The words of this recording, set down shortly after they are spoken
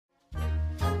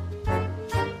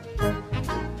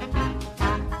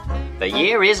The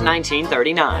year is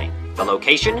 1939. The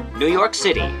location, New York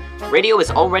City. Radio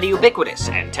is already ubiquitous,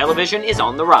 and television is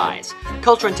on the rise.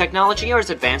 Culture and technology are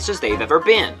as advanced as they've ever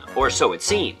been, or so it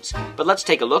seems. But let's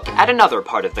take a look at another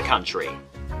part of the country.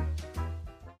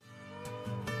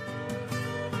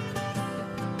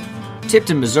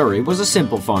 Tipton, Missouri was a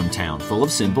simple farm town full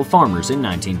of simple farmers in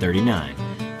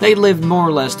 1939. They lived more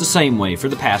or less the same way for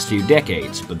the past few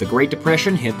decades, but the Great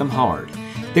Depression hit them hard.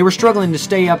 They were struggling to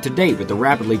stay up to date with the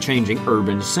rapidly changing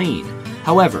urban scene.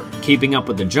 However, keeping up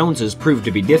with the Joneses proved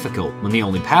to be difficult when the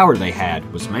only power they had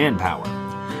was manpower.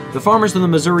 The farmers in the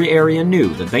Missouri area knew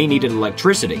that they needed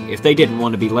electricity if they didn't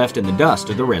want to be left in the dust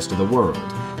of the rest of the world.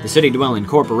 The city-dwelling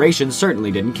corporations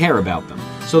certainly didn't care about them,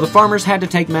 so the farmers had to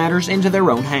take matters into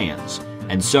their own hands.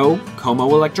 And so, Como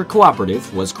Electric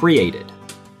Cooperative was created.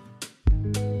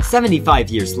 75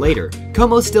 years later,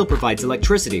 Como still provides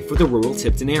electricity for the rural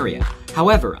Tipton area.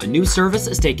 However, a new service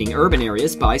is taking urban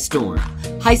areas by storm.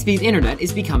 High-speed internet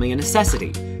is becoming a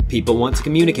necessity. People want to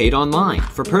communicate online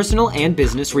for personal and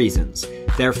business reasons.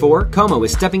 Therefore, Como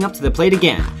is stepping up to the plate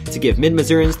again to give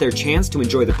Mid-Missourians their chance to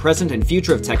enjoy the present and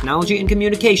future of technology and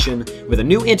communication with a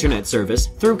new internet service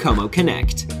through Como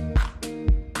Connect.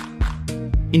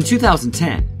 In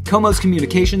 2010, Como's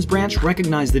communications branch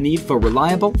recognized the need for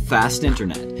reliable, fast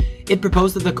internet. It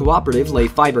proposed that the cooperative lay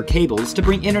fiber cables to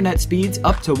bring internet speeds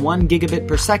up to 1 gigabit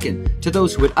per second to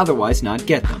those who would otherwise not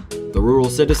get them, the rural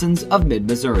citizens of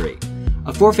Mid-Missouri.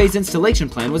 A 4-phase installation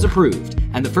plan was approved,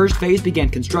 and the first phase began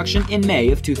construction in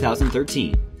May of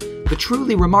 2013. The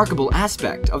truly remarkable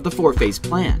aspect of the 4-phase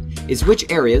plan is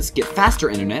which areas get faster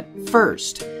internet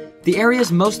first. The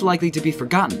areas most likely to be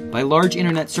forgotten by large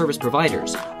internet service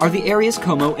providers are the areas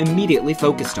Como immediately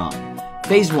focused on.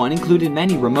 Phase 1 included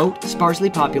many remote, sparsely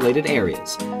populated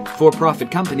areas.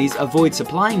 For-profit companies avoid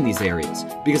supplying these areas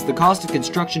because the cost of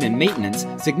construction and maintenance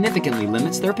significantly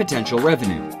limits their potential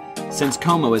revenue. Since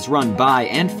Como is run by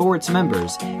and for its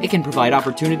members, it can provide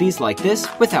opportunities like this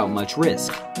without much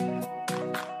risk.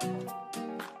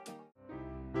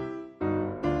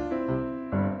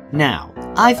 Now,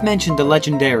 I've mentioned the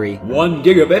legendary 1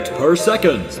 gigabit per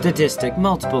second statistic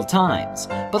multiple times,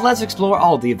 but let's explore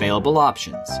all the available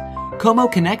options. Como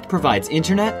Connect provides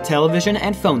internet, television,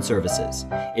 and phone services.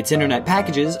 Its internet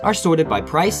packages are sorted by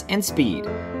price and speed.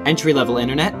 Entry-level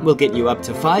internet will get you up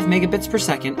to 5 megabits per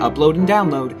second upload and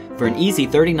download for an easy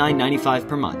 $39.95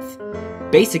 per month.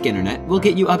 Basic internet will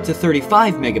get you up to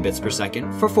 35 megabits per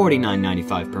second for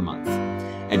 $49.95 per month.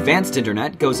 Advanced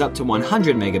internet goes up to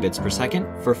 100 megabits per second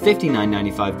for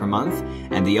 $59.95 per month,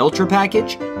 and the Ultra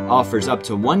package offers up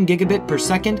to 1 gigabit per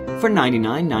second for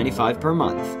 $99.95 per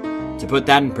month. To put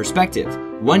that in perspective,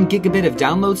 1 gigabit of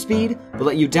download speed will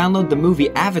let you download the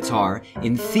movie Avatar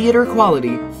in theater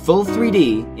quality full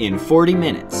 3D in 40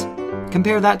 minutes.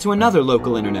 Compare that to another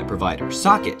local internet provider,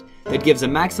 Socket, that gives a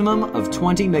maximum of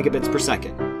 20 megabits per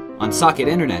second. On Socket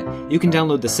Internet, you can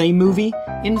download the same movie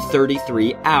in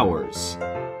 33 hours.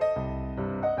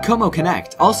 Como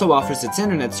Connect also offers its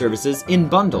internet services in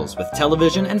bundles with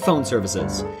television and phone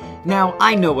services. Now,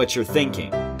 I know what you're thinking.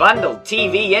 Bundled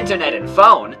TV, internet, and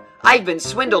phone? I've been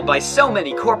swindled by so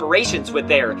many corporations with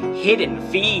their hidden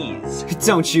fees.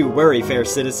 Don't you worry, fair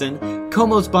citizen.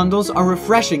 Como's bundles are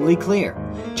refreshingly clear.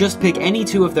 Just pick any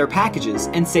 2 of their packages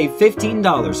and save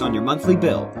 $15 on your monthly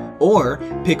bill. Or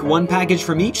pick 1 package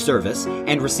from each service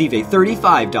and receive a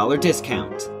 $35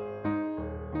 discount.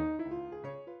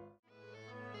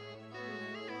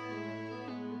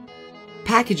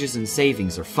 Packages and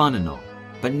savings are fun and all,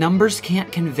 but numbers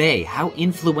can't convey how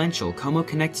influential Como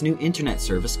Connect's new internet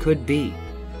service could be.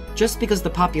 Just because the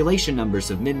population numbers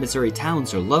of mid-Missouri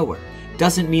towns are lower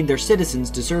doesn't mean their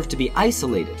citizens deserve to be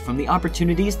isolated from the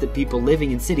opportunities that people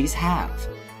living in cities have.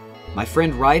 My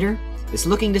friend Ryder is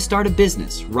looking to start a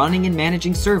business running and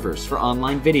managing servers for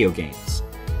online video games.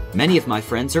 Many of my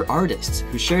friends are artists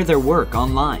who share their work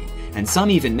online, and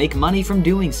some even make money from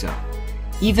doing so.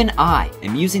 Even I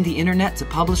am using the internet to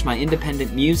publish my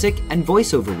independent music and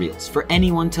voiceover reels for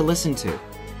anyone to listen to.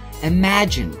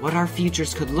 Imagine what our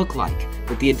futures could look like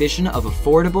with the addition of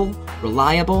affordable,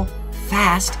 reliable,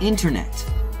 fast internet.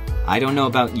 I don't know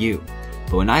about you,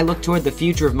 but when I look toward the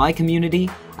future of my community,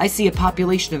 I see a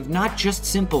population of not just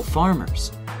simple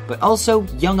farmers, but also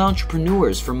young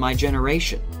entrepreneurs from my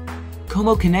generation.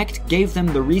 Como Connect gave them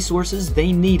the resources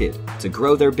they needed to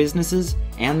grow their businesses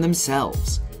and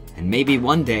themselves, and maybe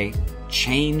one day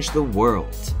change the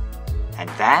world. And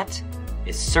that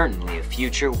is certainly a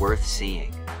future worth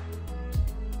seeing.